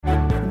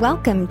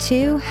Welcome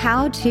to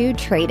How to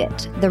Trade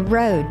It, the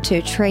road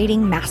to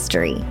trading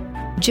mastery.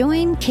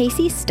 Join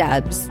Casey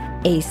Stubbs,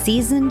 a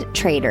seasoned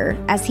trader,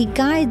 as he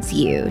guides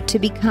you to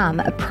become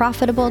a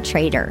profitable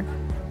trader.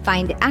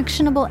 Find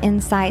actionable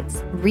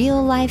insights,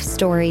 real-life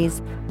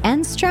stories,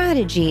 and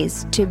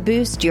strategies to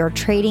boost your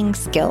trading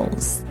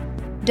skills.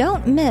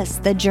 Don't miss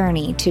the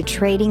journey to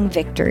trading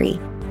victory.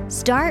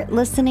 Start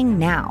listening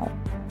now.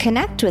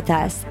 Connect with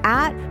us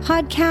at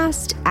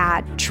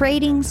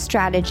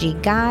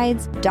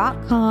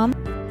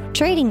podcast@tradingstrategyguides.com.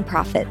 Trading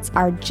profits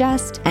are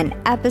just an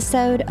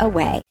episode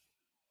away.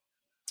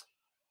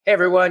 Hey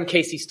everyone,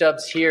 Casey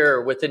Stubbs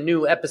here with a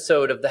new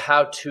episode of the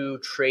How to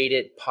Trade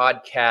It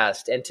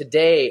podcast. And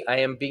today I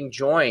am being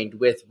joined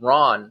with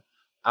Ron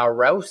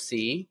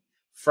Arausi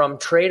from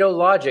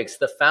Tradologics,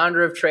 the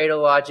founder of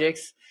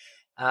Tradologics.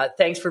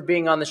 Thanks for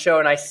being on the show.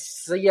 And I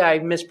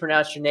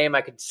mispronounced your name. I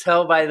could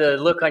tell by the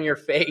look on your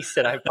face,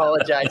 and I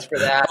apologize for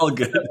that. All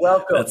good.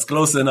 Welcome. That's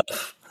close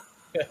enough.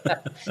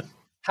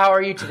 How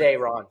are you today,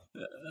 Ron?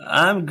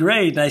 I'm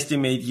great. Nice to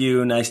meet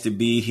you. Nice to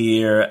be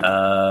here.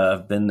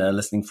 I've been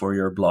listening for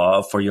your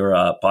blog, for your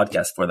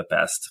podcast for the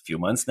past few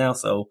months now.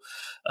 So,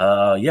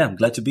 I'm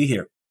glad to be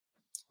here.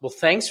 Well,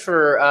 thanks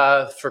for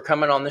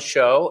coming on the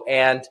show.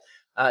 And,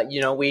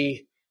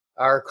 we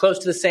are close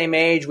to the same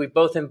age. We've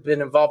both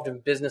been involved in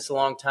business a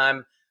long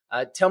time.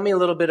 Tell me a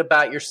little bit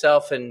about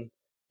yourself and,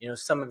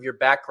 some of your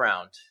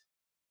background.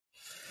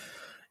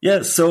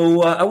 Yeah,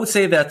 so I would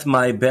say that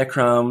my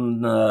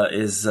background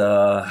is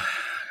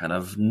kind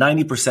of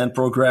 90%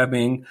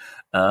 programming.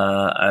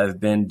 I've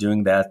been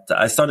doing that.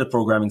 I started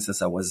programming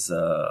since I was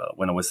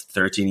when I was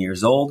 13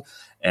 years old.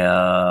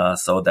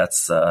 So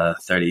that's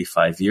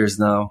 35 years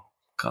now.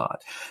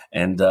 God.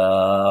 And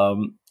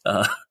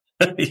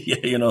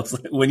yeah,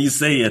 when you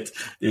say it,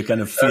 you kind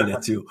of feel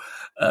it too.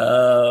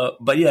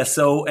 But yeah,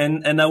 so,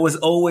 and I was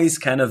always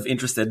kind of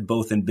interested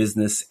both in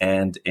business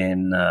and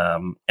in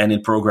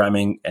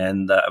programming.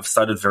 And I've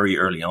started very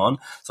early on.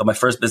 So my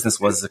first business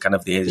was kind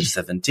of the age of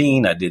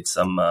 17. I did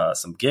some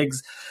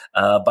gigs.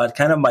 But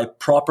kind of my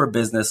proper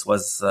business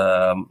was,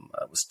 I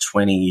was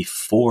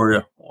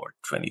 24 or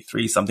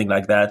 23, something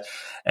like that.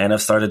 And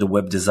I've started a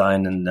web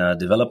design and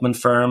development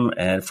firm.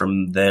 And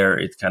from there,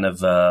 it kind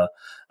of,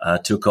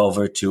 took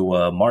over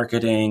to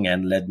marketing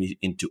and led me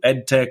into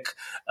edtech,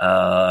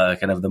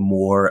 kind of the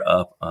more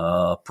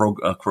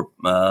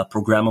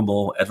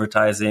programmable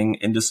advertising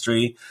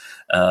industry.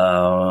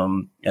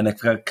 And I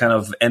kind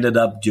of ended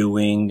up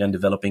doing and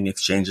developing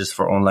exchanges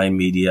for online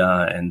media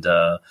and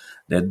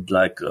did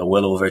like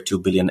well over 2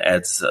 billion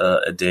ads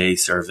a day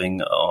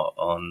serving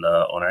on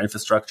our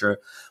infrastructure,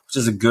 which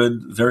is a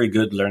very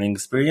good learning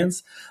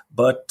experience.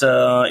 But,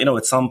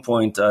 at some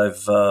point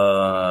I've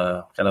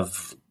kind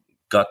of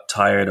got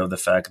tired of the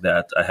fact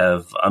that I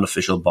have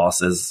unofficial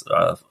bosses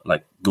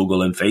like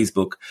Google and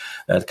Facebook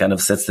that kind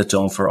of sets the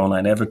tone for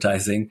online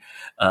advertising.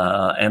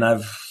 And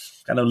I've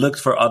kind of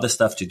looked for other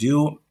stuff to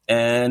do.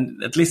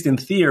 And at least in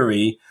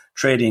theory,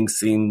 trading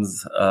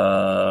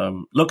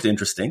looked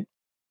interesting.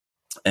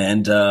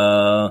 And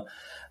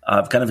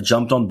I've kind of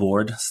jumped on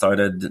board,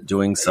 started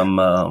doing some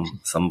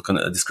kind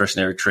of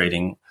discretionary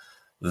trading.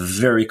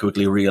 Very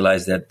quickly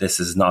realized that this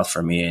is not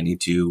for me. I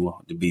need to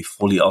be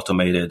fully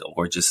automated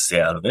or just stay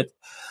out of it.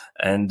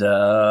 And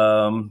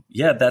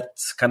that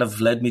kind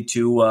of led me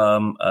to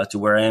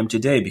where I am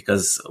today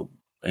because,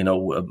 in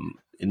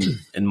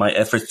my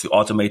efforts to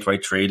automate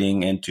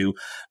trading and to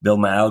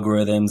build my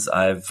algorithms,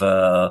 I've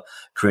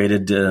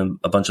created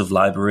a bunch of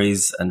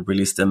libraries and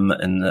released them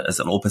as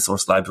an open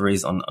source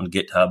libraries on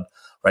GitHub.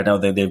 Right now,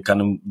 they've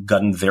kind of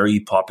gotten very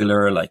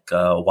popular, like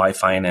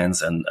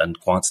Y-Finance and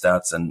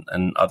QuantStats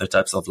and other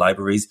types of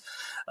libraries.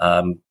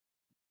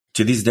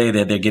 To this day,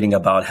 they're getting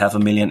about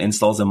 500,000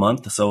 installs a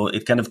month. So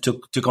it kind of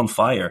took on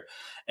fire.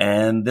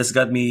 And this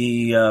got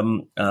me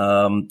to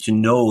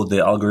know the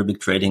algorithmic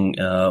trading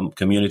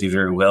community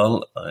very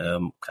well,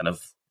 kind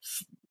of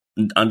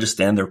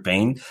understand their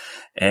pain.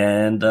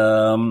 And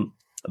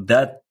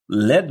that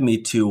led me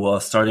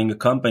to starting a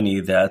company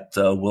that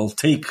will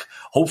take,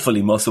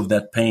 hopefully, most of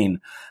that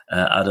pain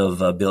out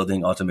of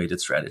building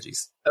automated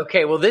strategies.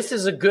 Okay, well, this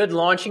is a good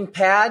launching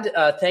pad.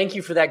 Thank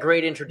you for that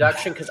great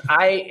introduction because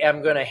I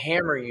am going to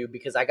hammer you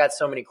because I got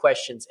so many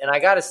questions. And I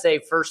got to say,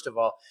 first of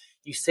all,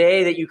 you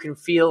say that you can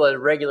feel a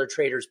regular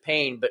trader's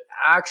pain, but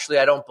actually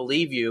I don't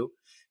believe you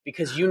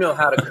because you know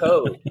how to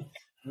code.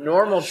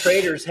 Normal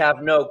traders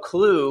have no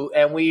clue,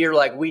 and we are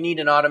like, we need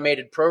an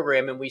automated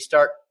program, and we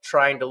start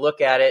trying to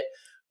look at it.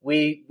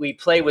 We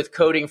play with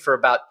coding for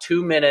about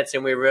 2 minutes,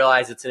 and we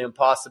realize it's an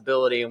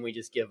impossibility, and we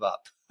just give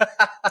up.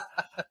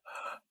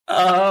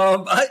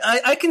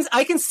 I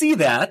can see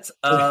that.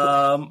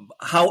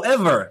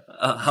 However,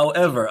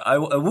 I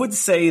would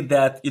say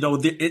that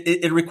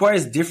it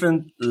requires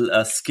different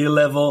skill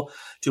level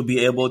to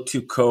be able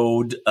to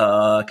code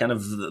kind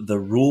of the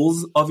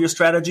rules of your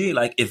strategy.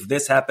 Like if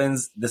this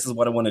happens, this is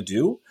what I want to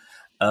do.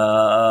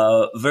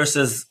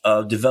 Versus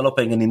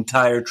developing an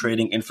entire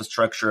trading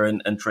infrastructure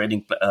and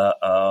trading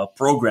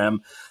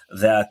program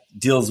that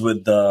deals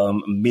with a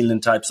million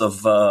types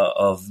of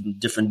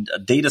different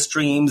data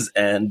streams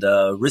and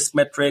risk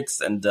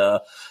metrics, and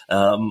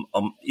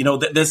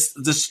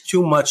there's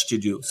too much to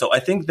do. So I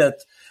think that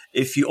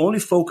if you only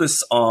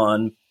focus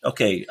on,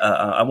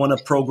 I want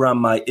to program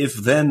my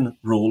if-then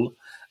rule,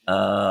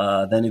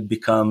 then it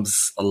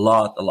becomes a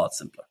lot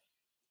simpler.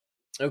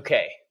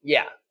 Okay,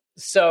 yeah.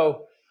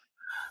 So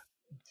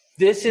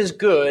this is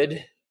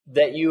good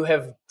that you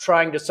have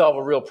trying to solve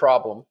a real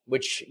problem,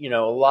 which, a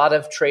lot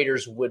of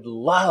traders would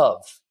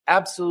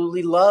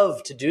absolutely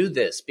love to do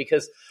this,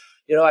 because,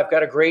 I've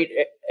got a great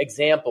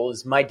example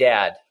is my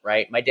dad,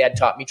 right? My dad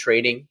taught me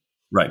trading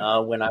when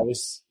I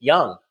was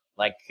young,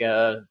 like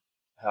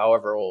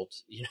however old,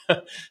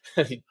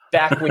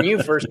 back when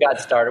you first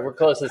got started. We're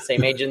close to the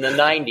same age, in the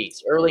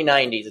 90s, early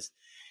 90s.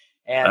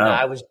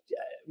 And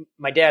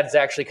my dad's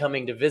actually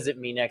coming to visit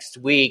me next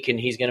week, and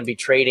he's going to be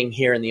trading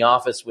here in the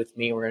office with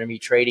me. We're going to be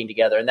trading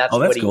together, and that's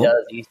what he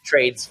does. He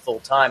trades full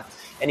time,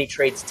 and he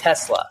trades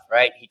Tesla,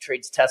 right? He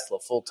trades Tesla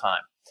full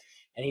time.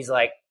 And he's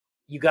like,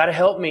 you got to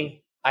help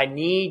me. I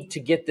need to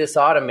get this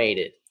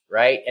automated,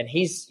 right? And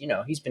he's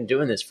been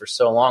doing this for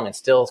so long and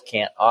still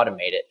can't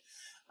automate it.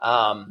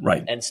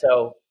 Right. And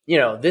so,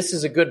 this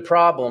is a good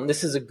problem.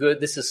 This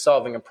is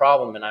solving a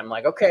problem. And I'm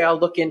like, okay, I'll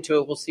look into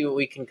it. We'll see what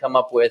we can come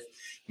up with.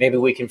 Maybe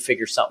we can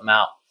figure something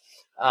out.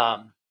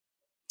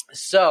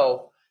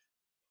 So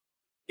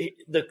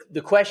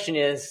the question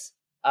is,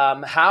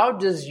 how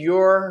does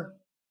your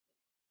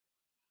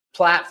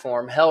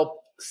platform help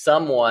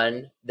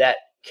someone that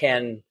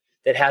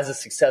has a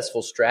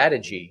successful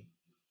strategy?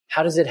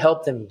 How does it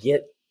help them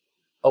get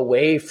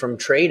away from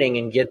trading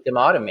and get them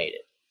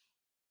automated?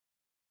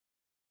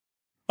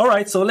 All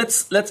right, so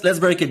let's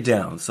break it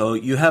down. So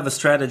you have a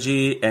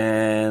strategy,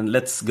 and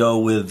let's go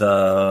with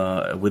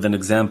an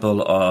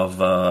example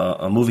of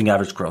a moving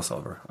average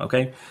crossover.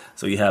 Okay,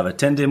 so you have a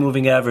 10-day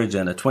moving average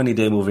and a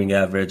 20-day moving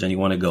average, and you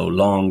want to go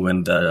long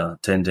when the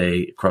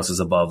 10-day crosses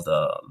above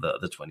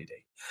the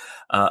 20-day.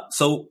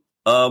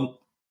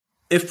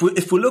 If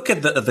we look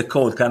at the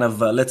code, kind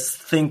of let's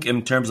think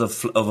in terms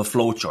of a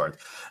flow chart.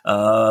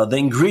 The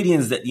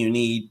ingredients that you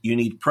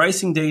need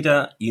pricing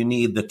data, you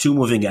need the two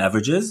moving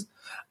averages.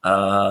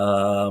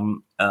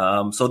 So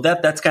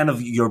that's kind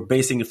of your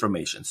basic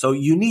information. So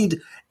you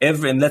need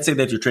and let's say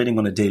that you're trading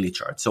on a daily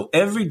chart. So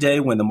every day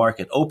when the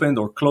market opened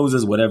or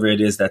closes, whatever it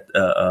is that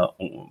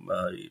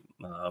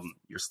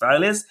your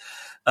style is,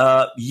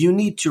 you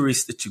need to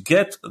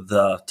get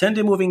the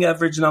 10-day moving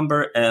average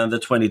number and the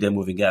 20-day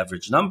moving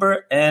average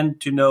number, and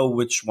to know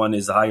which one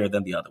is higher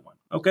than the other one.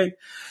 Okay.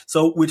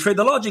 So with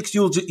Tradeologics,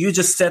 you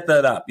just set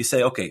that up. You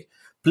say, okay,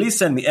 please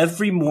send me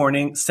every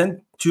morning,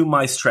 send to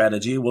my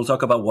strategy. We'll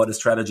talk about what a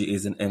strategy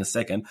is in a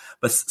second,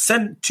 but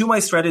send to my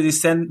strategy,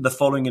 send the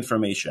following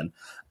information.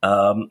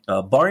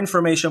 Bar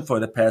information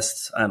for the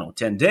past,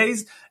 10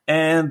 days,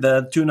 and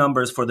the two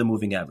numbers for the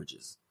moving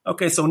averages.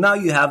 Okay, so now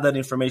you have that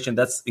information.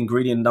 That's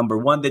ingredient number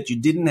one that you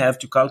didn't have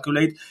to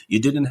calculate. You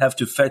didn't have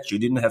to fetch. You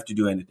didn't have to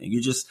do anything.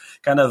 You just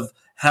kind of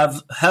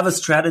have a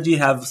strategy,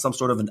 have some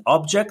sort of an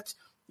object.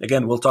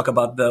 Again, we'll talk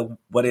about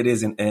what it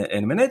is in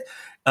a minute.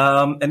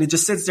 And it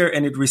just sits there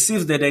and it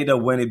receives the data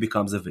when it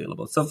becomes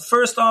available. So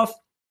first off,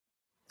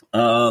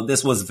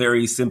 this was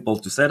very simple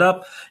to set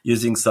up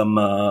using some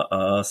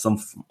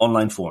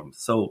online forms.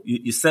 So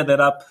you set that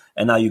up,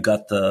 and now you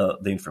got the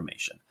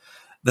information.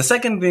 The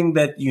second thing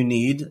that you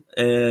need,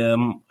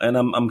 and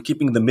I'm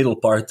keeping the middle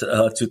part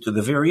to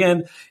the very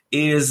end,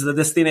 is the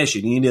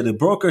destination. You need a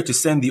broker to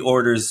send the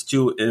orders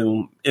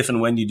to if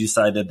and when you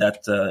decided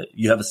that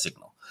you have a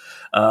signal.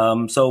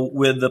 So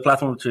with the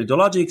platform of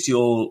Tradeologics,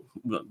 you'll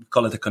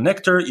call it a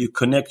connector. You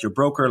connect your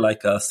broker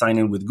like a sign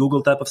in with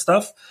Google type of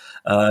stuff.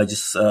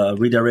 Just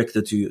redirect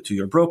it to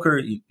your broker.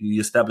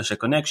 You establish a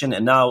connection,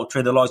 and now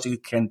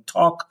Tradeologics can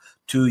talk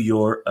to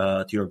your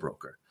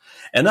broker.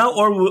 And now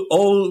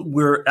all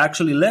we're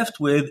actually left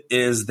with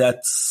is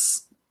that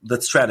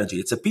strategy.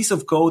 It's a piece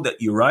of code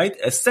that you write.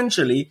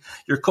 Essentially,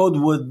 your code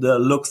would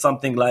look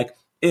something like,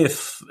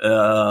 if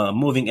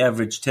moving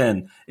average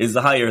 10 is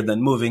higher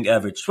than moving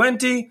average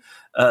 20,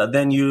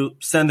 then you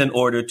send an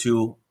order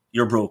to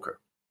your broker.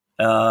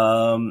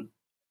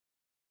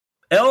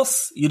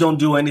 Else, you don't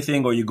do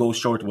anything, or you go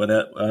short with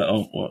it,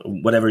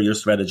 whatever your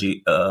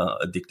strategy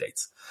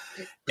dictates.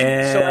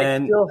 And so I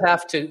still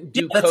have to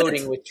do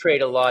coding with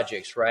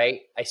Tradeologics,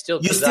 right? You still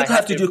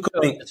have to do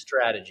coding. The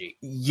strategy.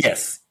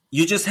 Yes.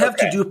 You just have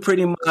to do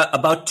pretty much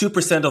about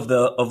 2% of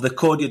the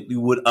code that you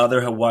would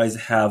otherwise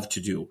have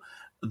to do.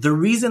 The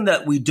reason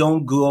that we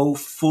don't go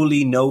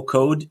fully no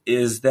code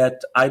is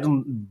that I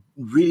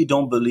really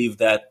don't believe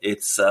that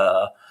it's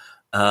that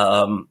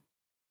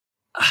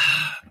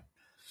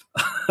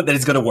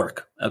it's going to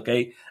work.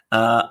 Okay.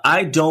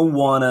 I don't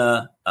want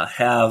to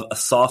have a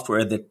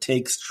software that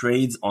takes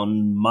trades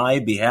on my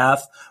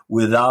behalf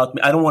without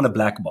me. I don't want a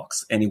black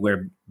box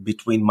anywhere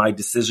between my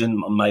decision,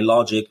 my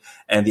logic,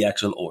 and the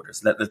actual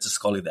orders. Let's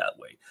just call it that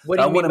way. What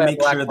do you mean by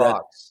black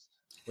box?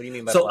 What do you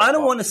mean by so I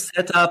don't want to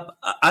set up,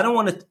 I don't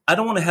want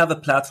to have a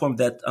platform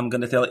that I'm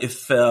going to tell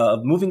if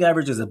moving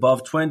average is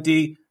above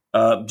 20,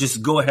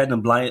 just go ahead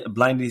and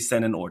blindly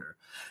send an order,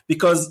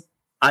 because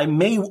I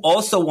may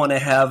also want to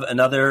have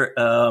another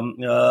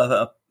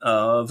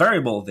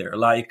variable there,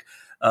 like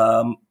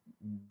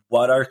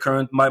what are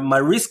my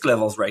risk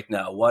levels right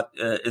now? What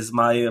is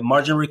my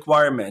margin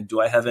requirement? Do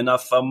I have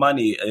enough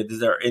money? Is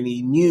there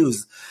any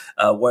news?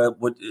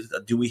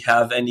 Do we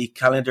have any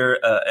calendar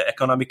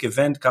economic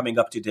event coming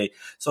up today?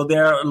 So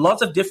there are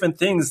lots of different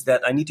things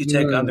that I need to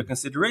take under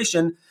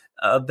consideration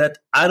that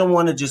I don't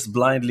want to just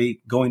blindly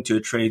go into a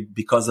trade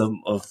because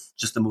of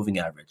just a moving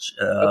average.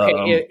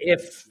 Okay,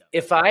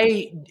 if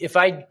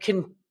I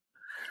can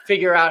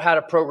figure out how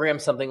to program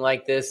something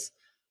like this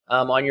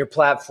on your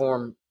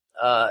platform,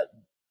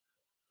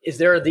 is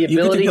there the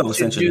ability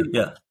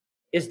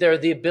Is there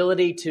the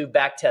ability to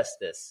backtest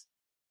this?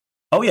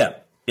 Oh yeah.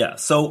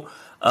 So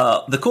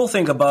the cool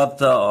thing about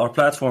our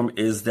platform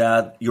is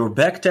that your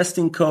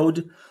backtesting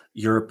code,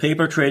 your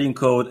paper trading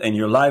code, and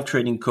your live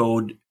trading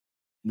code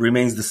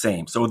remains the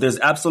same. So there's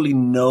absolutely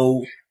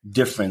no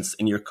difference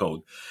in your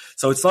code.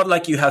 So it's not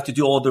like you have to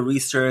do all the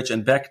research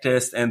and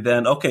backtest and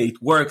then, okay,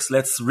 it works,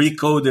 let's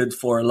recode it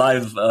for a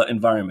live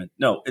environment.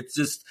 No, it's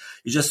just,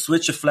 you just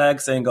switch a flag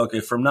saying, okay,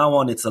 from now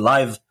on it's a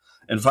live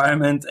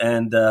environment,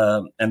 and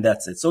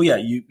that's it. So yeah,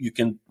 you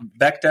can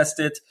backtest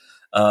it.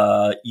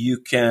 A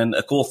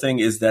cool thing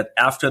is that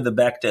after the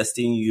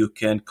backtesting, you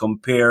can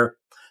compare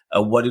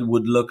what it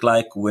would look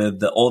like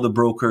with all the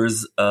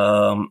brokers'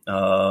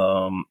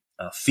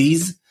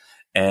 fees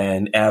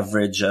and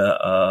average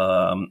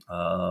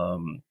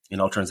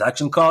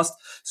transaction cost.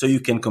 So you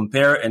can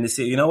compare and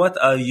say, you know what,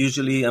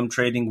 usually I'm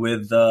trading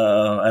with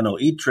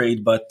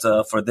E-Trade, but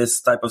for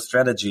this type of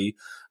strategy,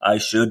 I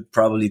should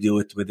probably do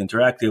it with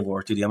Interactive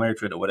or TD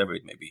Ameritrade or whatever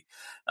it may be.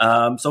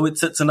 So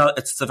it's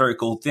a very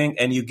cool thing,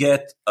 and you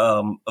get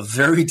a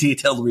very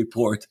detailed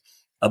report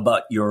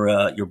about your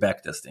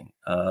backtesting.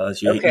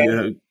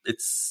 The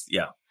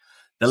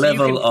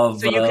level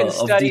of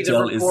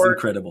detail is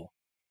incredible.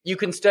 You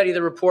can study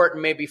the report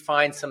and maybe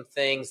find some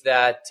things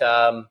that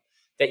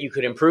you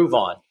could improve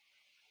on.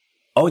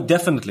 Oh,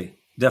 definitely.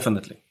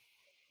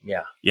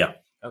 Yeah. Yeah.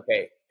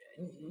 Okay.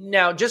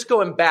 Now, just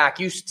going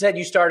back, you said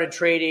you started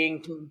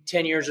trading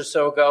 10 years or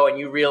so ago, and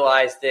you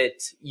realized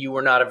that you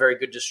were not a very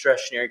good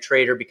discretionary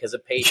trader because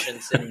of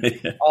patience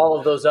and all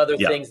of those other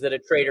things that a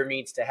trader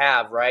needs to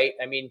have, right?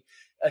 I mean,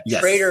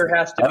 trader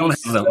has to be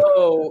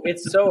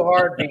it's so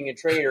hard being a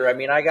trader. I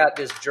mean, I got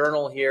this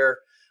journal here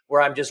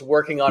where I'm just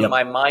working on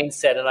my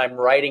mindset, and I'm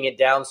writing it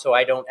down so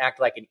I don't act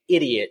like an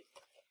idiot.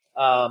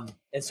 And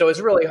so it's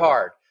really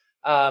hard.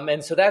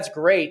 And so that's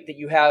great that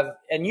you have,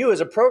 and you as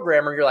a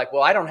programmer, you're like,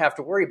 well, I don't have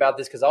to worry about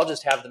this because I'll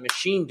just have the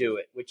machine do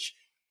it, which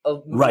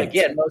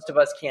again, most of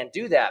us can't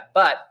do that.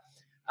 But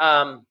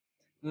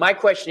my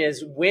question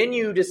is, when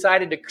you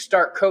decided to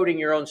start coding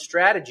your own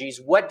strategies,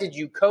 what did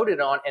you code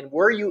it on? And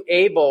were you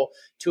able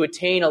to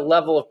attain a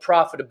level of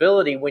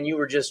profitability when you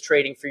were just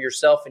trading for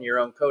yourself in your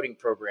own coding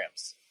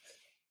programs?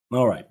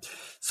 All right.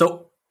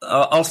 So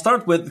I'll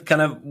start with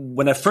kind of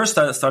when I first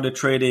started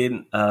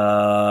trading,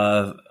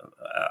 I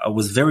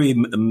was very,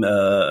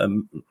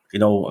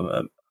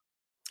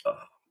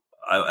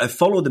 I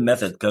followed the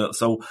method.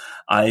 So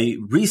I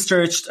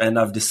researched and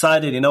I've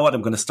decided, you know what,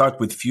 I'm going to start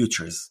with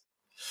futures.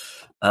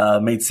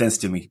 Made sense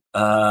to me.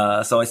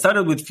 So I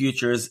started with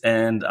futures,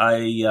 and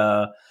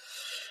I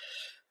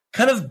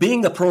kind of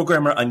being a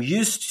programmer, I'm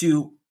used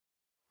to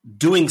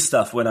doing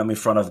stuff when I'm in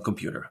front of a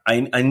computer.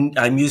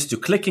 I'm used to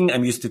clicking.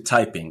 I'm used to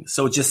typing.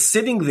 So just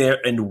sitting there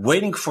and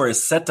waiting for a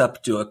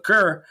setup to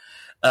occur,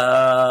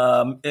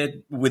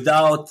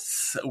 without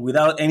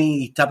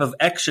any type of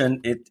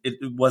action, it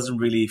wasn't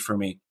really for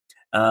me.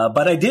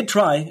 But I did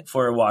try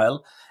for a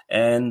while,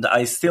 and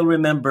I still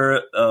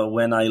remember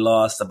when I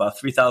lost about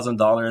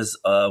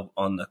 $3,000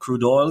 on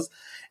crude oils.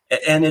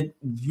 And it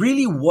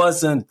really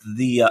wasn't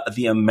the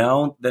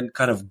amount that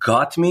kind of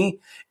got me.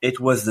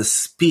 It was the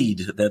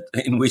speed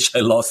in which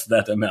I lost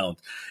that amount.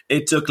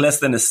 It took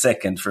less than a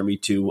second for me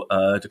to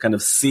kind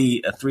of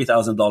see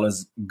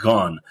 $3,000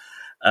 gone.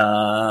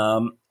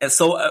 And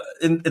so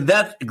in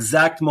that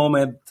exact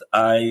moment,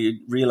 I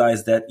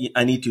realized that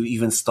I need to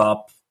even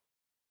stop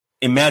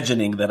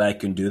imagining that I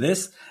can do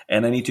this,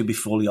 and I need to be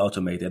fully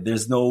automated.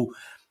 There's no,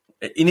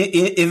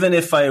 even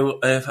if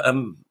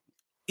I'm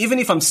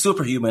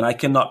superhuman, I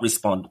cannot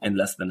respond in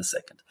less than a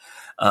second.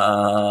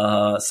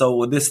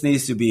 So this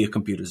needs to be a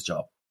computer's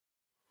job.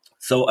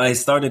 So I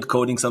started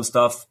coding some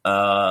stuff.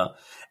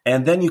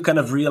 And then you kind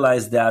of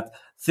realize that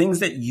things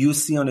that you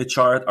see on a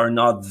chart are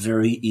not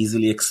very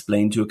easily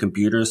explained to a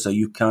computer. So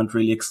you can't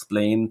really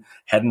explain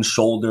head and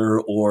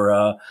shoulder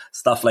or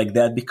stuff like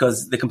that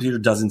because the computer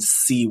doesn't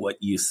see what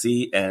you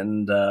see.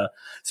 And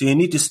so you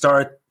need to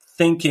start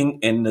thinking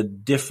in a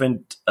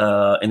different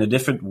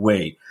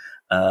way.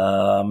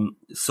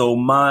 So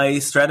my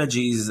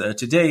strategies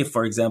today,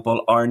 for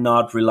example, are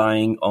not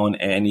relying on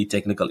any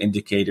technical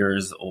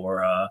indicators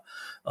or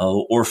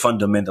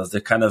fundamentals.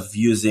 They're kind of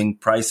using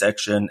price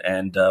action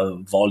and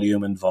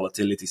volume and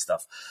volatility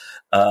stuff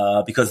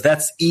because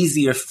that's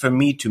easier for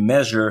me to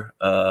measure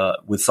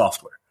with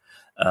software.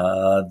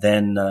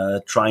 than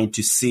trying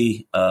to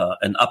see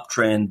an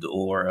uptrend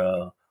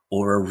or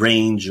a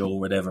range or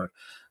whatever.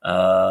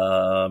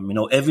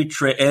 Every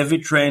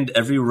trend,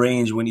 every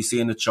range when you see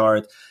in the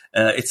chart,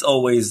 it's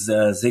always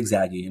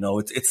zigzaggy.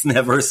 It's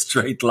never a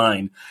straight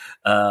line.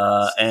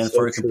 And So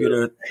for a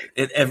computer,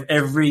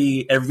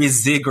 every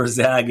zig or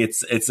zag,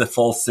 it's a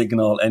false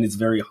signal, and it's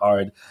very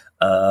hard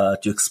to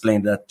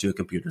explain that to a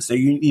computer. So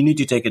you need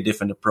to take a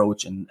different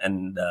approach,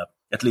 and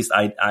at least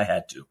I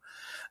had to.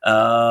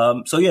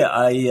 I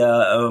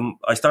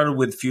started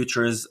with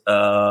futures.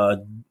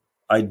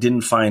 I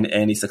didn't find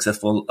any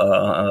successful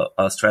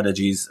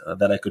strategies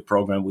that I could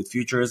program with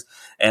futures,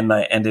 and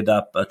I ended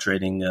up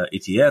trading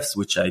ETFs,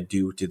 which I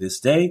do to this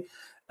day.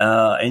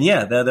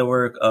 There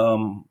were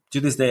to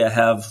this day I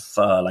have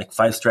like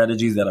 5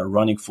 strategies that are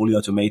running fully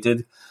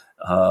automated.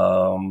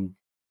 I'm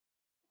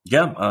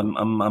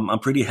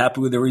pretty happy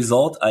with the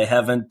result. I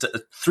haven't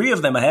 3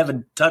 of them. I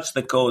haven't touched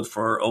the code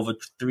for over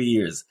 3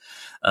 years,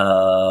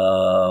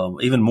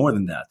 even more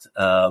than that,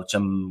 which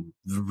I'm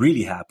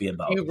really happy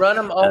about. Do you run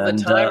them all the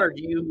time, or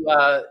do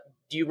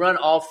you run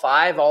all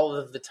 5 all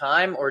of the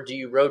time, or do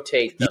you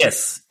rotate them?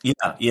 Yes,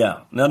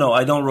 yeah. No,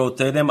 I don't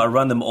rotate them. I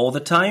run them all the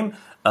time.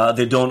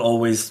 They don't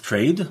always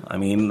trade. I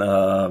mean,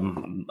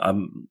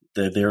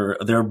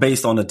 they're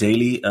based on a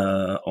daily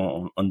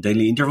on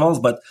daily intervals,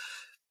 but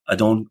I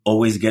don't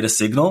always get a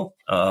signal.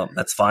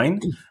 That's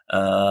fine.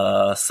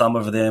 Some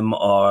of them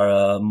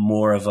are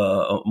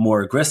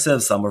more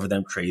aggressive. Some of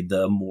them trade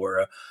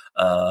more.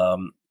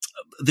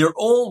 They're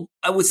all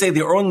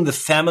in the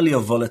family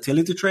of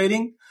volatility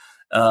trading.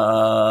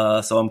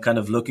 So I'm kind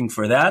of looking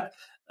for that.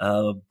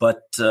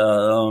 But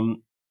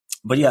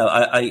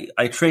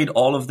I trade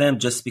all of them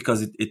just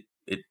because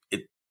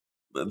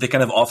they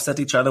kind of offset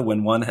each other.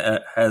 When one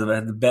has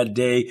a bad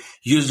day,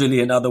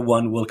 usually another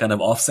one will kind of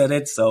offset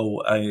it.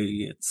 So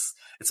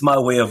it's my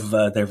way of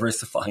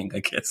diversifying, I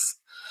guess.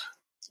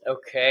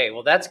 Okay,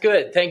 well, that's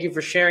good. Thank you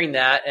for sharing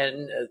that.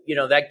 And,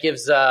 that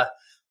gives the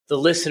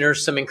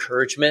listeners some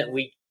encouragement.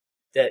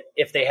 That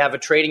if they have a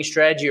trading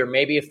strategy, or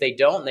maybe if they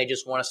don't, and they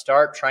just want to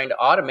start trying to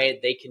automate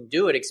it, they can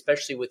do it,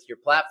 especially with your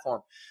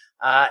platform.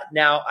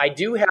 Now, I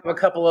do have a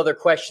couple other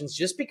questions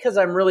just because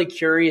I'm really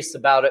curious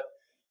about it.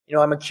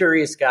 I'm a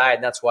curious guy,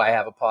 and that's why I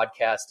have a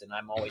podcast, and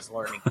I'm always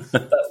learning.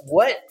 But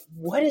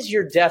what is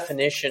your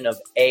definition of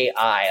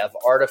AI, of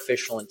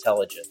artificial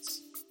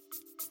intelligence?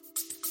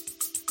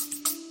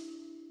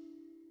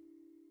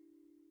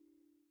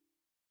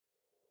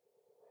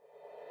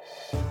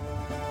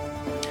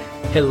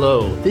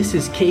 Hello, this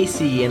is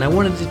Casey, and I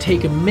wanted to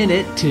take a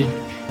minute to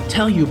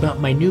tell you about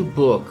my new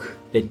book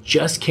that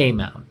just came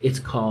out. It's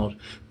called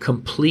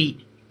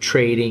Complete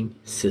Trading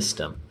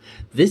System.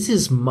 This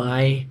is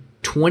my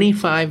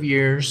 25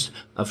 years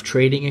of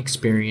trading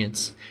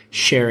experience,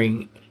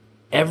 sharing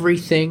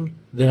everything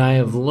that I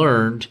have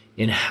learned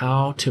in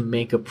how to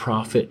make a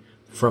profit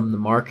from the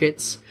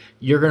markets.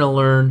 You're going to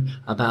learn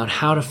about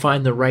how to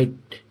find the right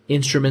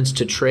instruments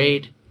to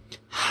trade,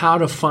 how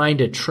to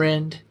find a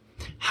trend,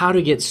 how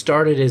to get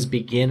started as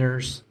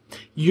beginners.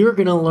 You're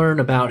going to learn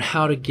about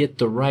how to get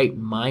the right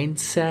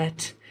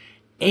mindset,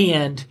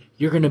 and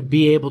you're going to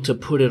be able to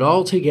put it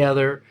all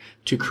together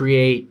to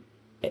create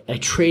a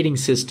trading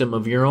system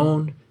of your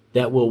own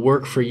that will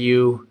work for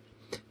you.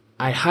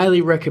 I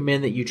highly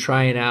recommend that you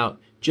try it out.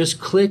 Just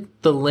click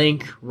the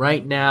link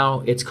right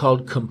now. It's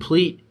called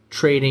Complete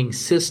Trading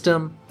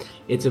System.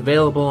 It's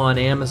available on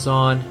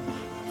Amazon.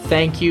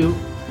 Thank you.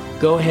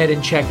 Go ahead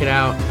and check it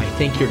out. I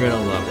think you're going to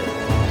love it.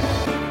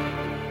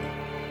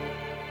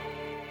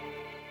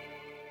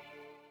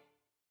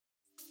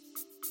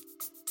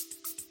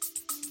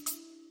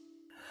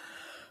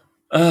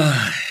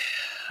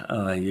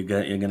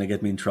 You're gonna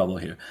get me in trouble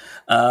here.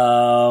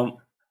 Well,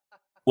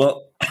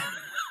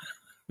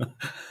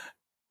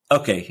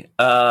 okay.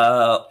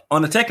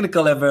 On a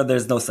technical level,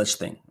 there's no such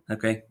thing.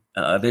 Okay,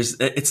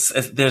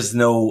 there's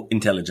no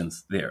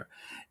intelligence there.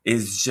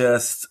 It's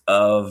just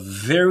a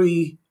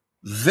very,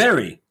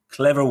 very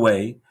clever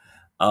way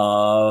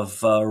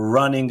of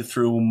running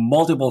through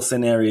multiple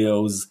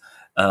scenarios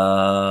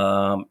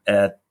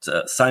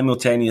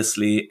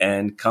simultaneously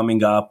and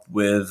coming up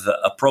with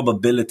a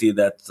probability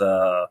that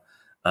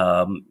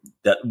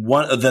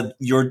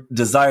your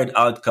desired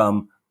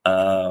outcome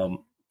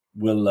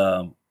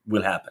will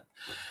happen.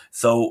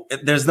 So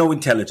there's no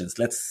intelligence.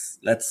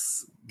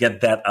 Let's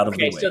get that out of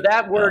the way. Okay, so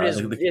that word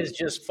is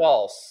just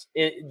false.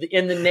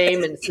 In the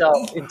name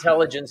itself,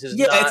 intelligence is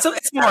not.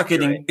 It's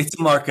marketing. Accurate. It's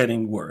a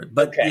marketing word,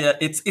 but okay. Yeah,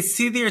 it's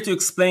easier to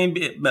explain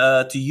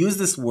to use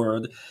this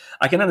word.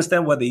 I can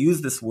understand why they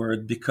use this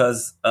word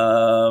because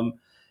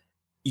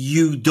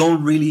you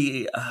don't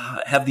really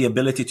have the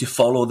ability to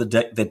follow the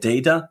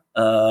data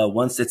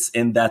once it's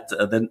in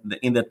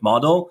that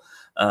model.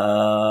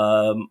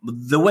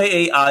 The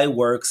way AI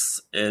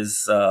works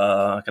is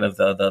kind of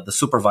the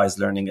supervised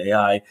learning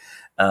AI.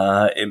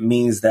 It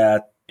means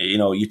that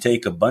you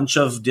take a bunch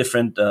of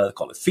different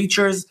call it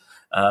features,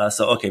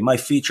 My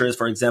features,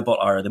 for example,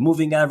 are the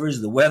moving average,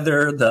 the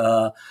weather,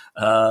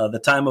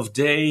 the time of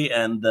day,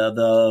 and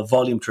the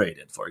volume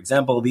traded. For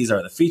example, these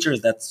are the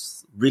features.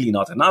 That's really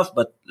not enough,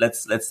 but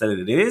let's say that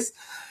it is.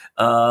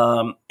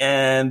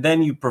 And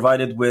then you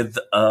provide it with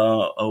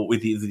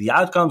the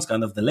outcomes,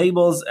 kind of the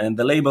labels, and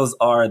the labels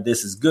are: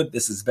 this is good,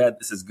 this is bad,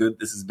 this is good,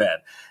 this is bad,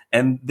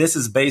 and this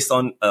is based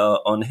on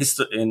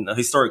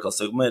historical.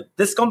 So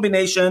this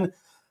combination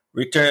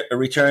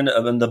return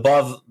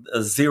above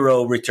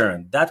zero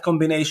return. That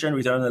combination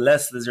return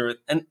less than zero,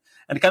 and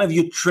kind of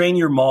you train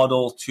your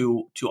model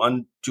to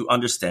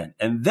understand.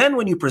 And then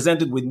when you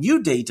present it with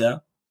new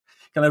data,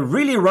 kind of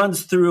really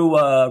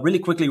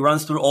quickly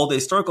runs through all the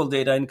historical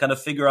data and kind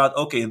of figure out,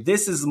 okay,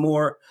 this is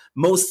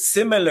most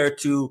similar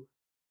to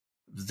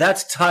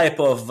that type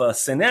of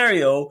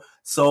scenario.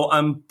 So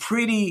I'm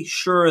pretty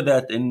sure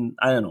that in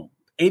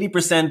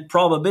 80%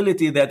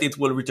 probability that it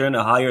will return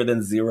a higher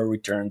than zero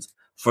returns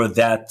for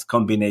that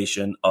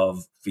combination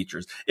of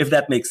features. If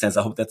that makes sense.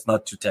 I hope that's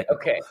not too technical.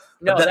 Okay.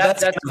 No,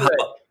 that's good.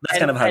 That's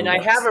kind of how it works.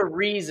 And I have a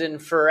reason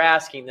for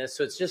asking this,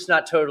 so it's just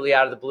not totally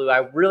out of the blue. I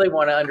really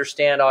want to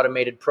understand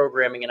automated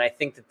programming, and I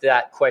think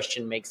that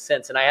question makes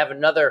sense. And I have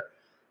another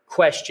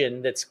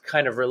question that's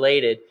kind of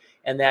related,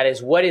 and that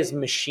is, what is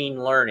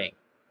machine learning?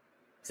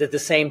 Is it the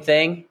same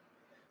thing?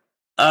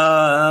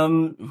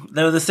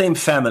 They're the same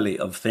family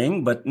of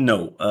thing, but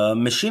no.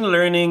 Machine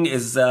learning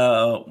is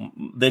the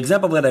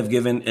example that I've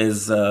given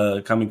is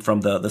coming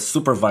from the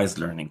supervised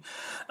learning.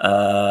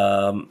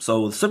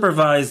 So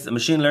supervised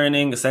machine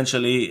learning,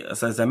 essentially,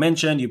 as I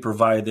mentioned, you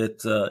provide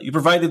it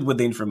with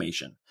the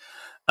information.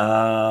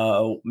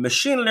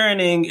 Machine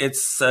learning,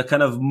 it's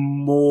kind of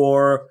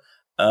more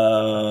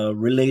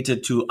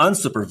related to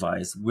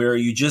unsupervised, where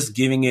you're just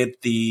giving it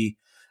the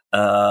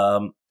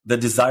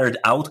desired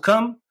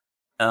outcome.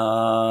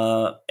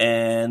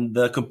 And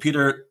the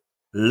computer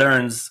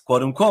learns,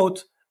 quote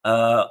unquote,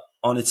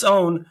 on its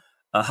own,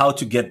 how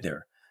to get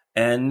there.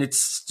 And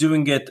it's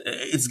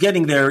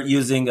getting there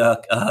using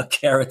a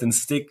carrot and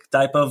stick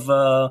type of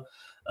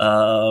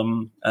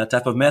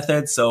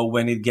method. So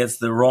when it gets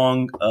the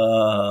wrong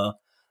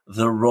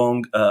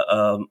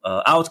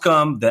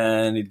outcome,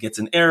 then it gets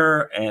an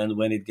error. And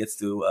when it gets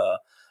to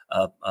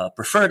a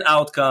preferred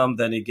outcome,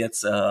 then it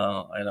gets,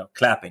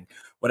 clapping,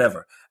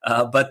 whatever.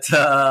 And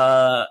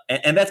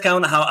that's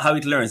kind of how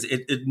it learns.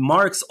 It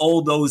marks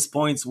all those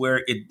points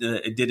where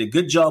it did a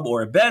good job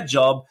or a bad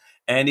job,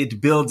 and it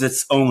builds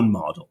its own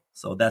model.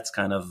 So that's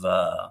kind of,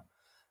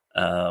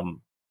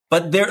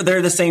 but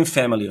they're the same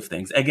family of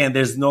things. Again,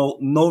 there's no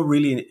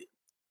really,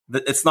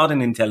 it's not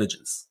an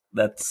intelligence.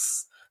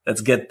 Let's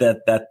get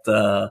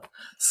that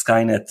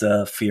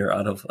Skynet fear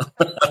out of.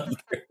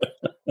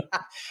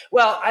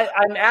 Well,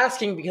 I'm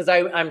asking because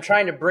I'm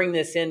trying to bring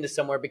this into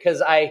somewhere,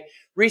 because I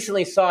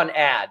recently saw an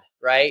ad,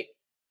 right?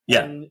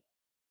 Yeah. And,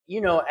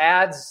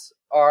 ads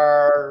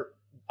are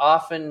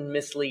often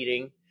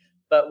misleading,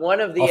 but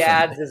one of the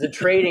ads is a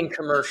trading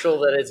commercial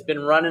that has been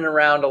running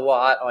around a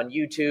lot on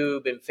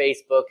YouTube and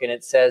Facebook, and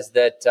it says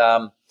that,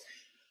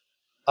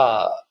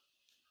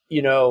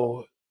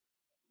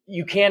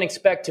 you can't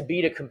expect to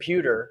beat a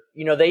computer.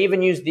 They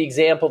even used the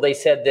example. They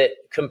said that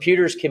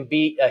computers can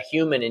beat a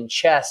human in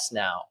chess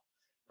now.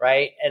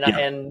 Right.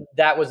 And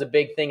that was a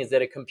big thing, is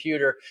that a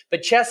computer,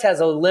 but chess has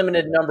a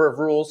limited number of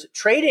rules.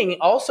 Trading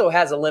also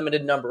has a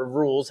limited number of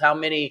rules. How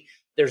many?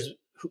 There's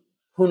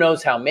who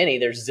knows how many?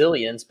 There's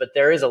zillions, but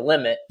there is a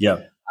limit.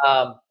 Yeah.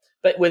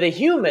 But with a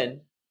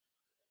human,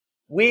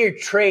 we're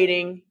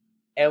trading,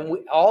 and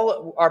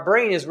our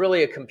brain is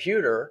really a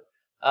computer,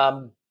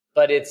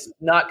 but it's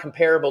not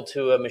comparable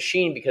to a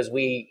machine, because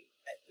we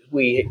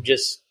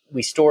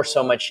store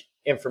so much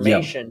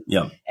information.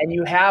 Yeah. And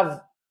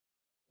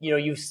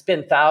you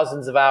spend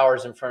thousands of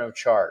hours in front of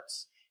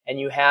charts, and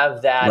you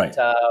have that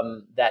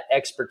that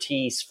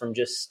expertise from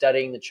just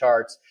studying the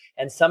charts.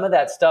 And some of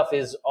that stuff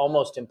is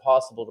almost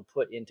impossible to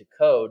put into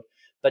code.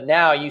 But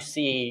now you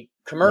see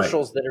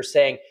commercials that are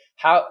saying,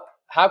 how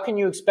can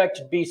you expect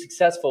to be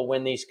successful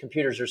when these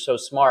computers are so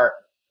smart?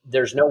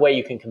 There's no way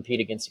you can compete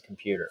against a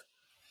computer.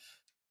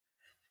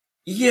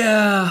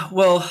 Yeah,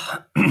 well,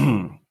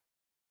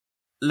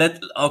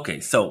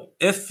 so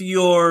if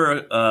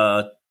you're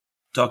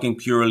talking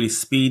purely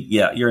speed,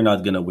 you're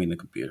not going to win a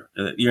computer.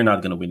 You're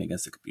not going to win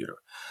against a computer.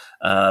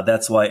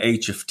 That's why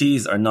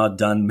HFTs are not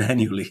done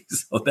manually.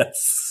 So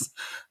that's,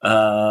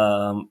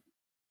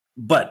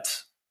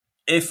 but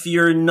if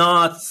you're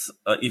not,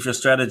 if your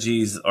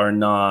strategies are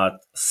not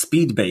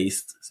speed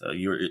based, so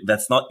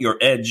that's not your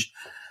edge.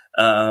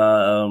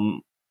 I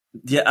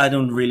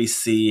don't really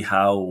see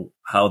how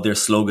their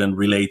slogan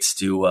relates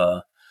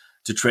to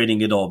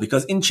trading at all.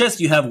 Because in chess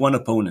you have one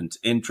opponent.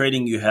 In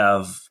trading you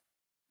have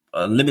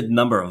a limited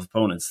number of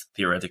opponents,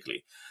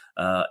 theoretically.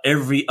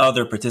 Every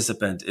other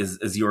participant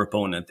is your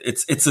opponent.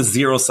 It's a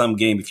zero-sum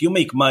game. If you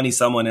make money,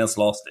 someone else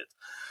lost it.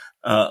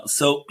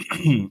 So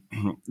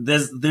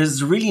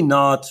there's really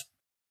not.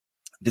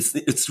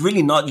 It's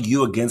really not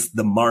you against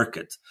the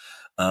market.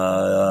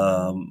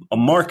 A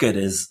market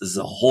is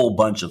a whole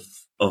bunch of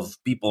of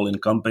people in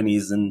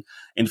companies and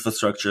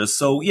infrastructure.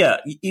 So yeah,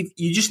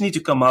 you just need to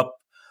come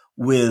up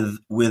with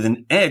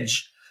an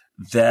edge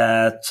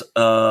that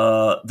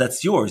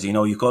that's yours.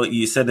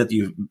 You said that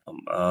you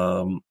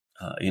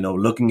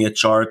looking at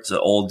charts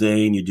all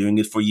day and you're doing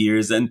it for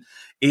years, and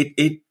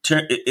it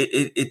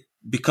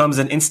becomes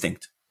an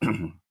instinct.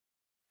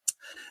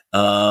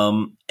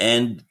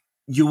 And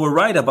you were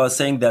right about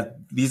saying that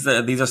these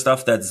are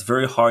stuff that's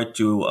very hard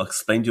to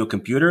explain to a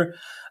computer,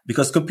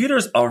 because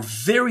computers are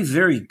very,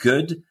 very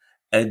good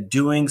at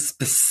doing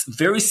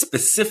very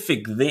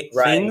specific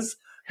things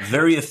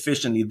very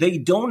efficiently. They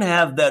don't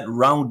have that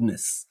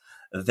roundness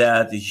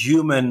that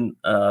human,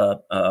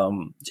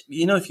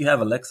 if you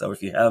have Alexa or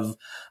if you have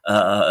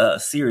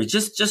Siri,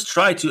 just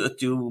try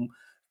to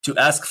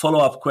ask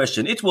follow-up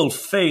question. It will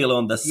fail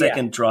on the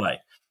second try.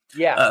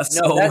 Yeah, that's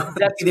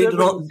good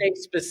when you say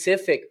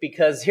specific,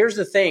 because here's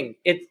the thing.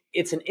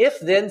 It's an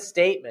if-then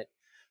statement,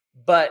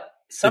 but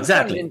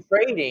sometimes in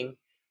trading,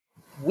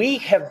 we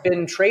have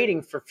been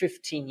trading for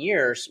 15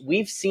 years.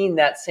 We've seen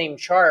that same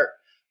chart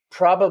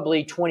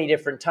probably 20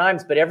 different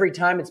times, but every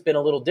time it's been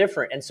a little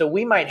different. And so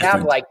we might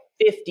have like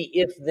 50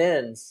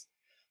 if-thens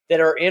that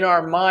are in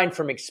our mind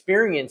from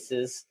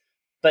experiences,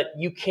 but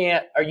you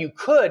can't, or you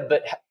could,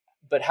 but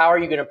how are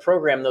you going to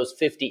program those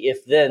 50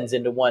 if-thens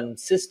into one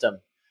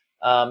system?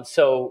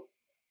 So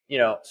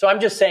I'm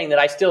just saying that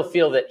I still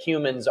feel that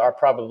humans are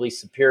probably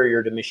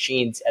superior to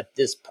machines at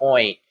this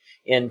point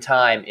in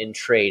time in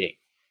trading.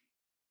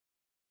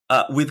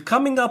 With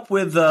coming up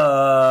with the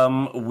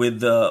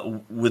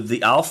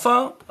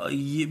alpha,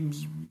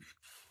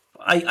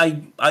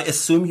 I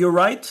assume you're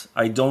right.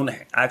 I don't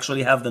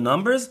actually have the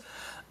numbers,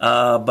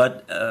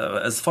 but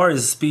as far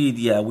as speed,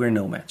 we're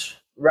no match.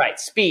 Right,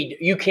 speed,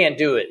 you can't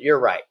do it. You're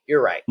right.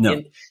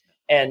 No,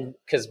 and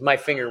because my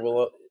finger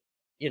will.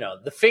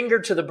 The finger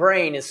to the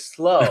brain is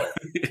slow,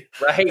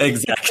 right?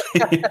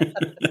 Exactly.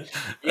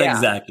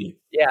 Exactly.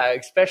 Yeah,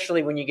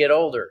 especially when you get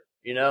older,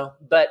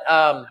 But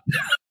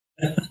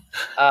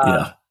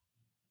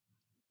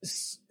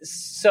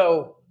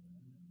so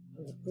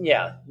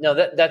yeah, no,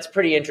 that's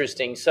pretty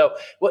interesting. So,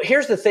 well,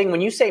 here's the thing: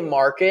 when you say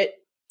market,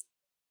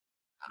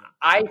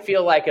 I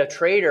feel like a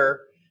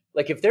trader,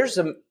 like if there's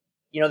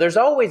there's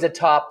always a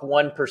top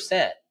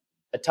 1%,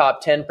 a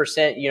top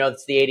 10%.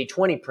 It's the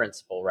 80-20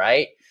 principle,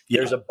 right?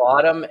 There's a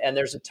bottom and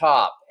there's a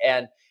top.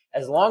 And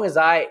as long as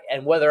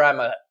whether I'm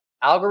an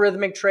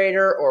algorithmic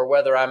trader or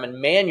whether I'm a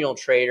manual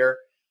trader,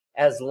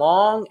 as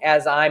long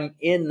as I'm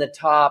in the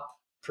top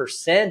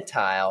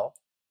percentile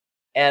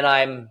and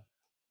I'm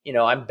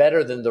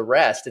better than the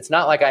rest, it's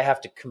not like I have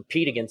to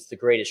compete against the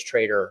greatest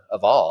trader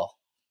of all.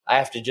 I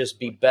have to just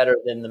be better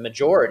than the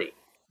majority.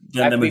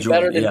 I have to be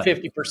better than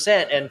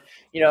 50%. And,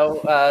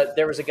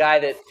 there was a guy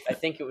that I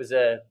think it was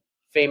a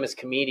famous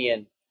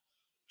comedian,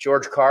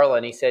 George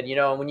Carlin. He said,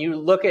 when you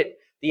look at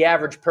the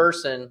average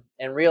person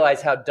and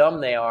realize how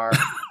dumb they are,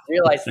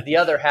 realize that the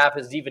other half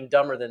is even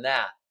dumber than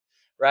that,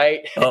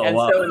 right? So in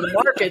the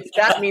markets,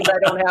 that means I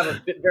don't have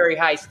a very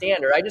high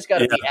standard. I just got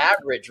to be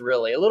average,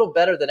 really, a little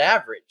better than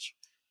average.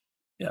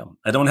 Yeah,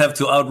 I don't have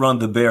to outrun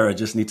the bear. I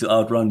just need to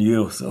outrun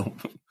you. So,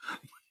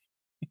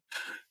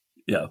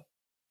 yeah.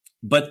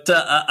 But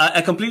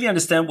I completely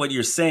understand what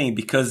you're saying,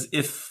 because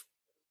if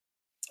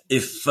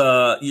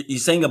you're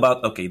saying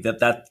about,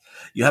 that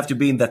you have to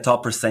be in that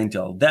top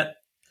percentile, that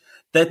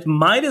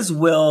might as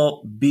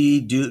well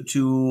be due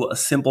to a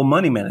simple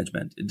money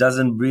management. It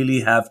doesn't really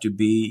have to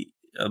be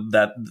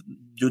that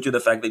due to the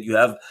fact that you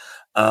have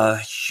a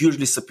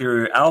hugely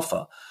superior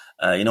alpha.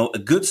 A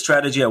good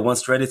strategy, I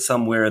once read it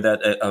somewhere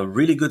that a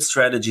really good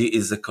strategy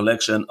is a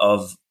collection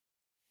of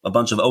a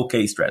bunch of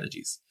okay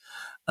strategies.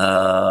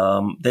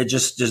 They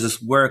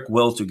just work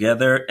well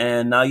together,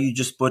 and now you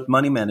just put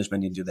money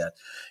management into that,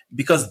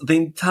 because the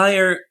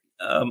entire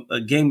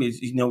game is,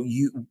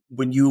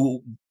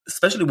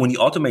 especially when you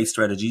automate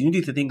strategy, you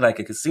need to think like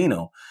a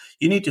casino.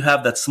 You need to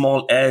have that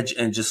small edge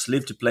and just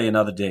live to play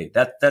another day.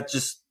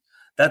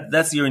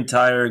 That's your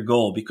entire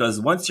goal,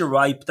 because once you're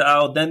wiped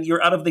out, then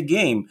you're out of the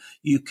game.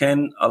 You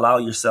can allow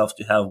yourself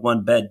to have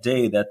one bad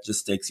day that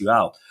just takes you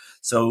out.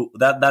 So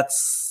that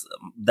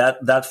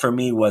for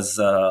me was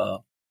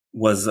enough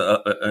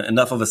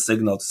of a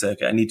signal to say,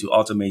 okay, I need to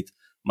automate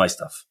my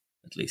stuff.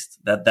 At least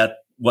that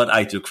what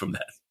I took from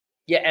that.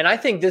 Yeah, and I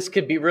think this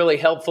could be really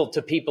helpful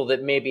to people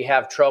that maybe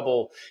have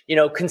trouble.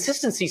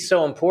 Consistency is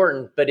so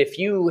important, but if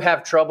you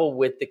have trouble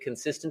with the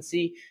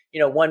consistency,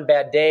 one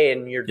bad day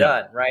and you're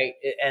done, right?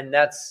 And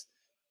that's,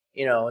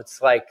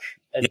 it's like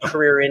a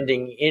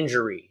career-ending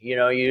injury.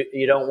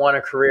 You don't want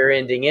a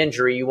career-ending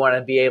injury. You want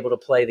to be able to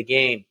play the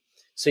game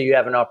so you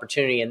have an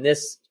opportunity, and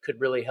this could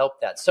really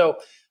help that. So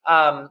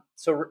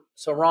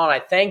Ron, I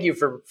thank you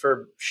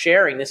for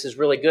sharing. This is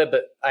really good,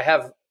 but I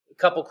have a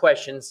couple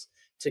questions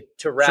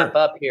to wrap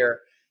up here.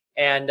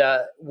 And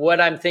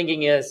what I'm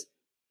thinking is,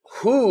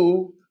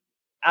 who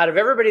out of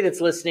everybody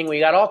that's listening, we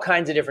got all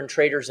kinds of different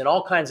traders in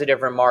all kinds of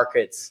different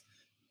markets.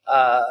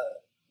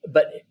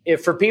 But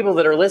if for people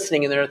that are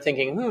listening and they're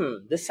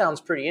thinking, this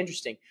sounds pretty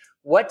interesting,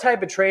 what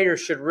type of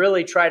traders should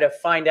really try to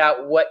find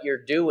out what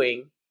you're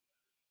doing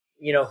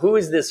who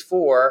is this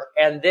for?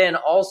 And then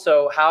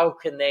also, how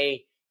can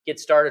they get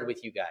started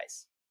with you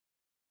guys?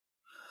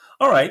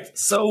 All right.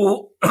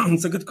 So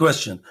it's a good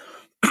question.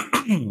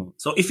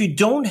 So if you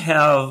don't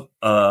have,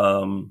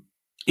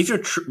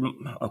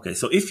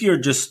 if you're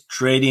just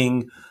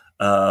trading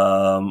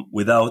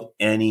without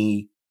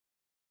any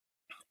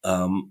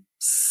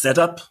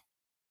setup,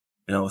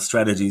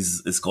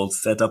 strategies is called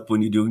setup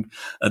when you're doing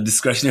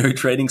discretionary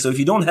trading. So if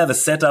you don't have a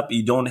setup,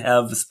 you don't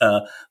have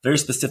a very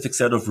specific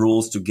set of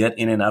rules to get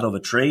in and out of a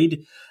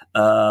trade,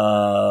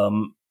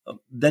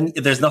 then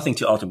there's nothing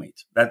to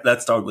automate.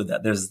 Let's start with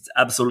that. There's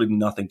absolutely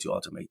nothing to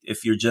automate.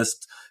 If you're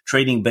just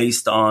trading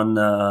based on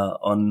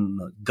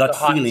gut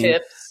feeling,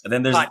 tips,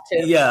 then there's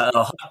a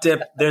hot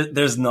tip.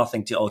 There's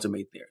nothing to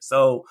automate there.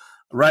 So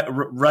right there,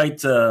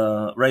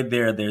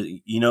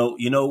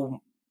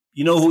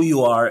 you know who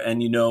you are,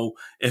 and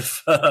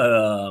if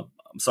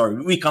I'm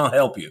sorry, we can't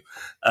help you.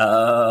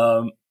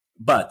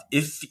 But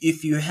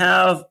if you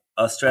have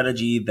a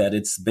strategy that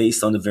it's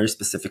based on a very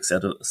specific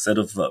set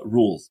of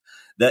rules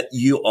that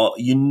you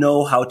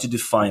know how to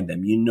define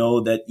them,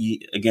 that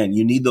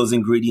you need those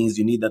ingredients,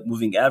 you need that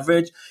moving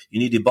average, you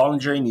need the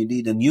Bollinger, and you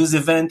need a news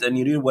event, and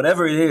you need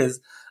whatever it is.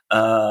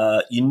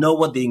 You know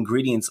what the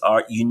ingredients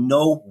are. You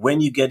know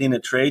when you get in a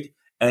trade,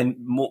 and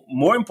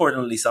more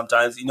importantly,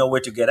 sometimes you know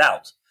where to get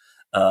out.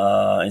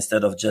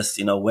 Instead of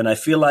just, when I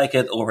feel like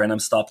it or when I'm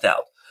stopped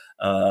out.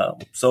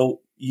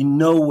 So you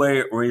know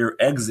where your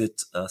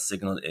exit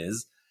signal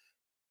is.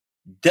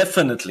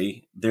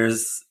 Definitely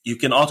you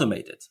can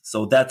automate it.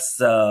 So that's,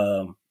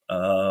 with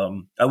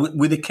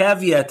the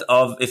caveat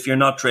of if you're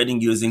not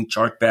trading using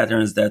chart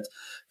patterns that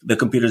the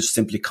computer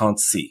simply can't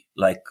see,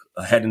 like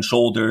head and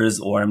shoulders,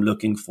 or I'm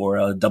looking for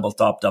a double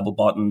top, double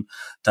bottom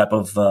type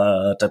of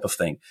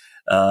thing.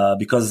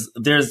 Because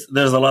there's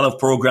a lot of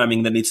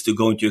programming that needs to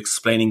go into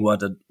explaining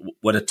what a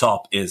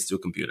top is to a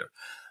computer.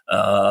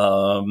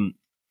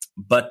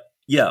 But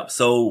yeah,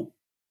 so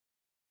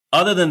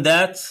other than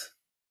that,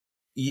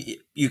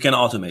 you can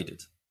automate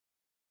it.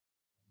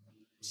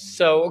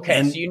 So, okay.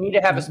 And so you need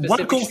to have a specific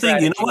one cool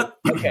strategy. thing, you know what?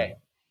 Okay.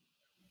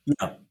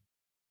 Yeah.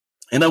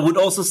 And I would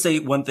also say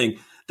one thing.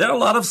 There are a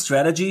lot of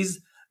strategies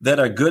that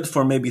are good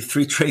for maybe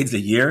 3 trades a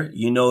year.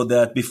 You know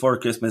that before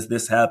Christmas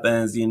this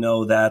happens. You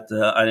know that,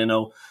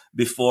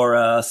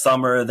 before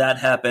summer that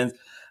happens.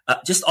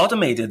 Just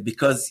automate it,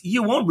 because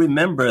you won't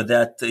remember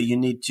that you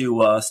need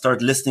to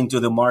start listening to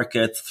the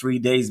market 3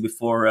 days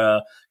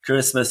before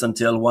Christmas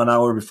until 1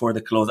 hour before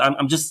the close.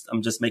 I'm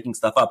just making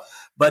stuff up.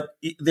 But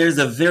there's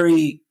a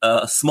very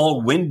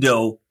small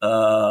window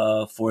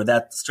for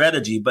that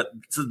strategy. But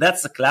so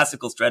that's a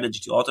classical strategy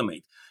to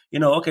automate.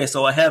 Okay,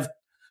 so I have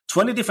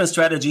 20 different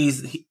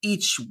strategies.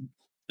 Each,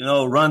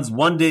 runs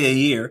 1 day a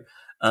year.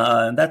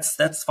 And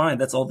that's fine.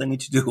 That's all they need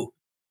to do.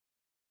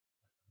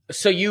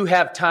 So you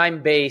have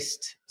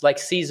time-based, like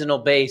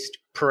seasonal-based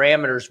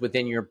parameters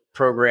within your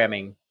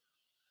programming.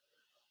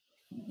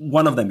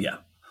 One of them, yeah.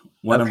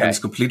 One of them is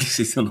completely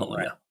seasonal,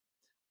 right.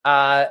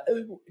 Yeah.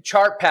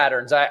 Chart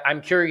patterns.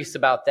 I'm curious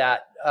about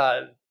that.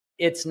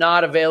 It's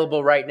not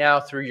available right now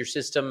through your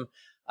system.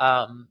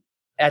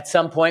 At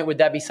some point, would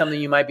that be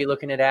something you might be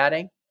looking at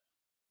adding?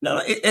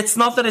 No, it's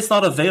not that it's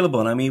not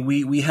available. I mean,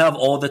 we have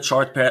all the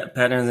chart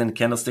patterns and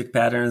candlestick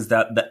patterns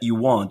that you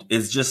want.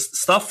 It's just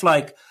stuff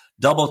like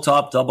double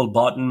top, double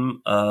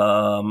bottom,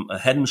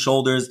 head and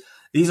shoulders.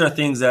 These are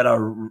things that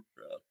are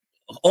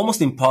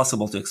almost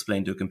impossible to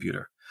explain to a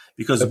computer.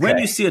 Because when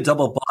you see a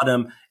double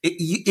bottom,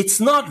 it's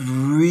not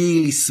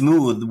really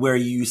smooth where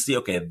you see,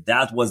 okay,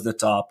 that was the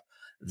top,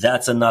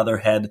 that's another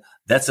head,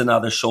 that's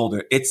another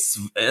shoulder. It's,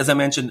 as I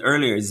mentioned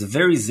earlier, it's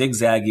very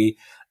zigzaggy.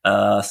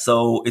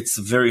 So it's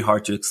very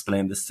hard to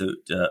explain this to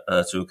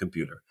a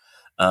computer.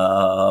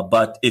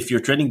 But if you're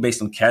trading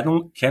based on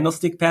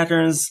candlestick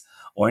patterns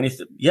or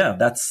anything, yeah,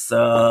 that's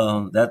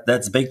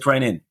baked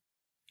right in. You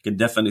can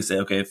definitely say,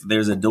 okay, if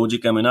there's a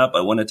doji coming up,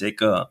 I want to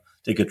take a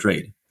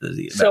trade.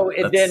 So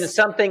then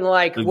something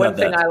like, one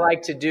thing I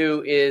like to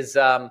do is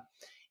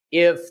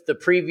if the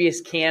previous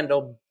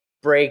candle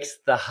breaks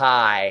the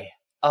high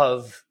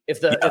of,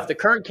 if the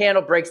current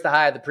candle breaks the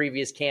high of the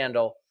previous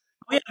candle,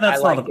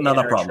 that's not a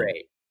problem.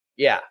 Trade.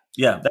 Yeah.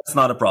 Yeah, that's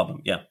not a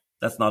problem. Yeah,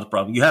 that's not a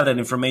problem. You have that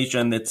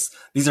information.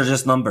 These are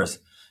just numbers.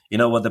 You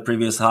know what the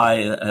previous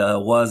high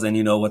was, and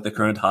you know what the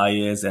current high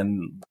is,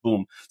 and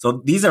boom.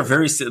 So these are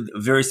very,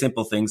 very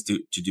simple things to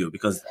do,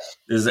 because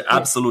there's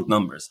absolute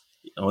numbers.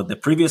 You know what the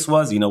previous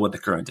was, you know what the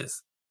current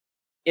is.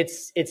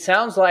 It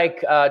sounds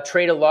like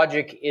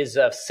Tradeologic is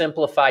a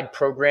simplified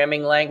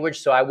programming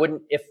language. So I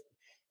wouldn't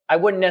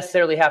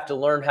necessarily have to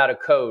learn how to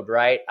code,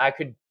 right?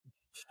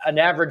 An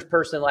average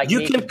person like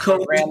me can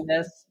program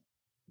this.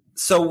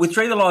 So with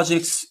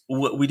Tradeologics,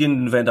 we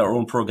didn't invent our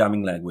own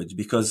programming language,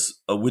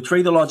 because with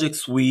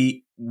Tradeologics,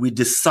 we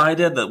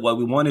decided that what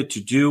we wanted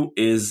to do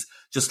is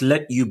just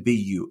let you be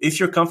you. If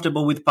you're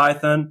comfortable with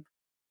Python,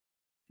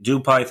 do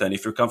Python.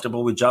 If you're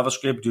comfortable with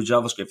JavaScript, do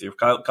JavaScript. If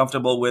you're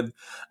comfortable with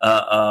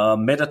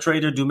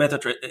MetaTrader, do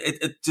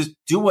MetaTrader. Just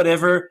do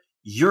whatever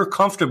you're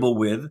comfortable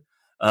with.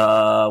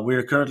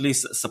 We're currently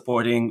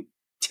supporting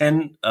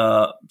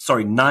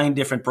 9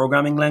 different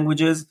programming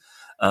languages.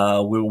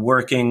 We're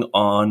working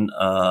on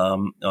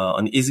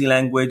easy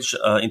language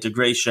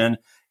integration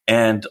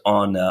and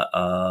on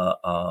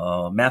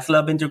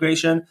MATLAB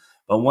integration.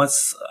 But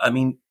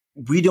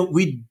we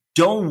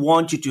don't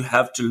want you to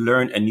have to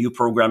learn a new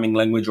programming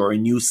language or a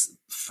new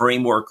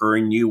framework or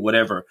a new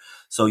whatever.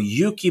 So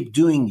you keep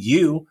doing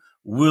you.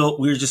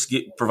 We're just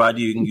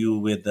providing you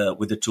with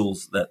the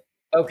tools that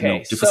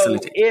to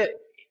facilitate.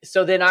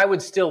 So then I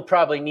would still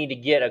probably need to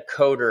get a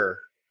coder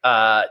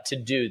to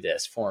do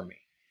this for me.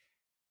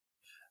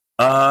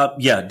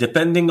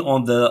 Depending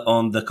on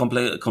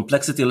the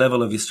complexity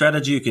level of your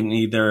strategy, you can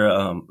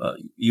either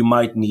you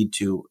might need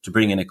to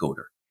bring in a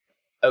coder.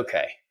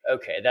 Okay,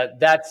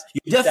 that's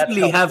you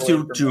definitely have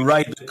to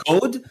write the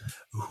code.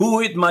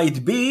 Who it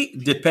might be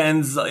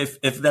depends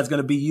if that's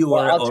going to be you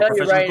or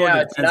professional right code. Now,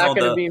 It it's depends not on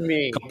going to the be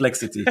me.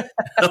 Complexity.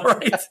 All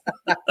right.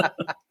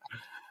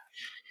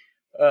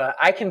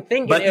 I can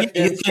think of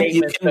if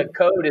statements, but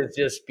code is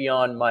just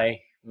beyond my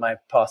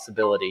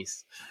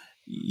possibilities.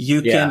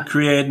 You can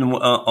create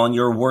on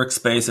your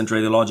workspace in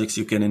Tradeologics.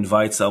 You can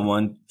invite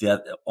someone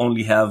that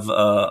only have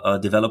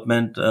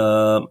development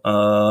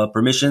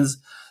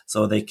permissions,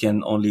 so they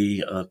can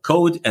only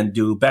code and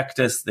do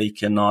backtests. They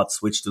cannot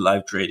switch to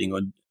live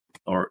trading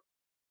or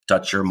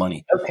touch your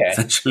money. Okay.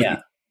 Essentially. Yeah.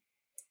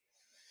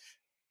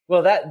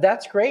 Well,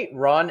 that's great,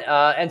 Ron.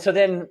 And so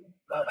then,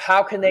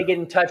 how can they get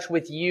in touch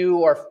with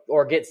you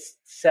or get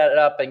set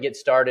up and get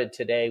started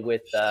today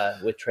with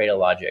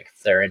Tradeologic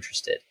if they're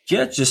interested?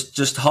 Yeah,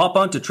 just hop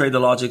on to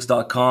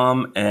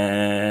tradeologics.com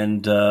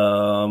and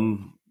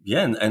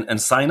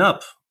sign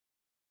up.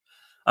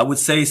 I would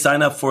say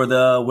sign up for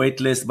the wait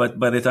list, but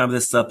by the time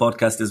this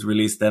podcast is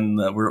released, then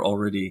we're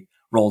already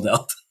rolled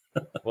out.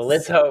 Well,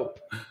 let's hope.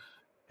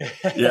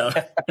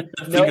 Yeah.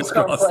 No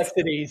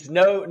complexities.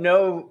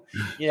 No.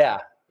 Yeah.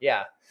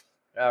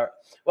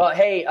 Well,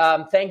 hey,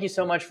 thank you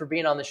so much for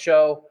being on the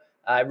show.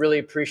 I really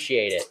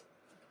appreciate it.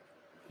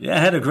 Yeah, I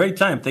had a great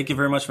time. Thank you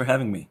very much for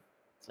having me.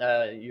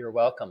 You're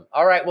welcome.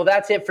 All right. Well,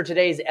 that's it for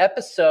today's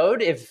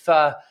episode. If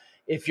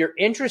you're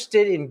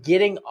interested in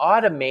getting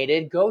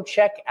automated, go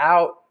check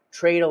out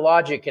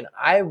Tradeologic, and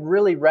I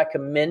really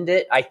recommend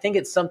it. I think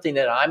it's something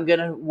that I'm going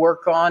to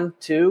work on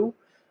too,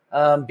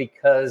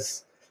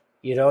 because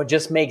it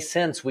just makes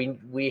sense.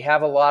 We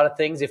have a lot of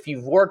things. If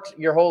you've worked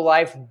your whole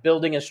life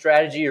building a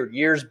strategy or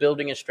years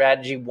building a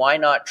strategy, why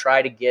not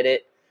try to get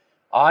it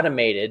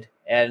automated?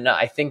 And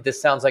I think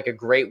this sounds like a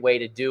great way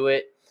to do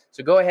it.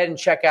 So go ahead and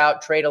check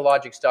out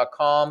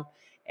tradeologics.com.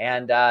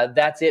 And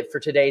that's it for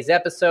today's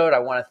episode. I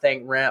want to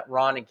thank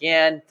Ron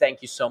again.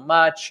 Thank you so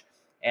much.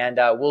 And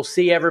we'll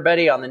see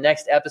everybody on the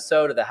next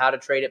episode of the How to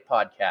Trade It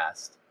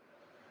podcast.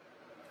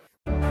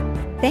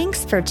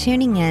 Thanks for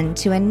tuning in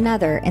to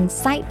another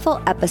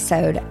insightful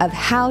episode of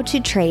How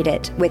to Trade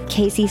It with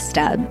Casey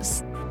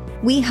Stubbs.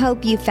 We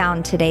hope you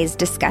found today's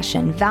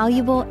discussion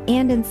valuable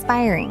and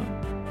inspiring.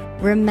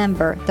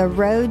 Remember, the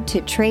road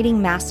to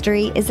trading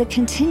mastery is a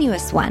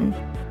continuous one,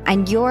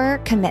 and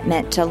your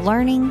commitment to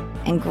learning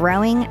and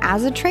growing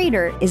as a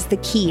trader is the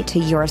key to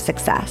your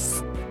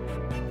success.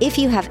 If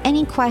you have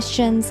any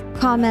questions,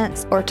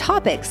 comments, or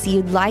topics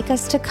you'd like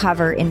us to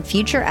cover in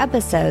future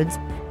episodes,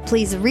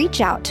 please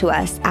reach out to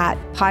us at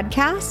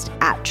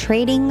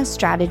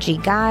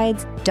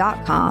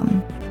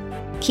podcast@tradingstrategyguides.com.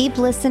 Keep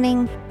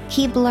listening,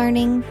 keep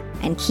learning,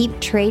 and keep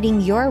trading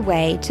your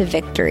way to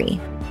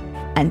victory.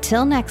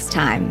 Until next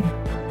time.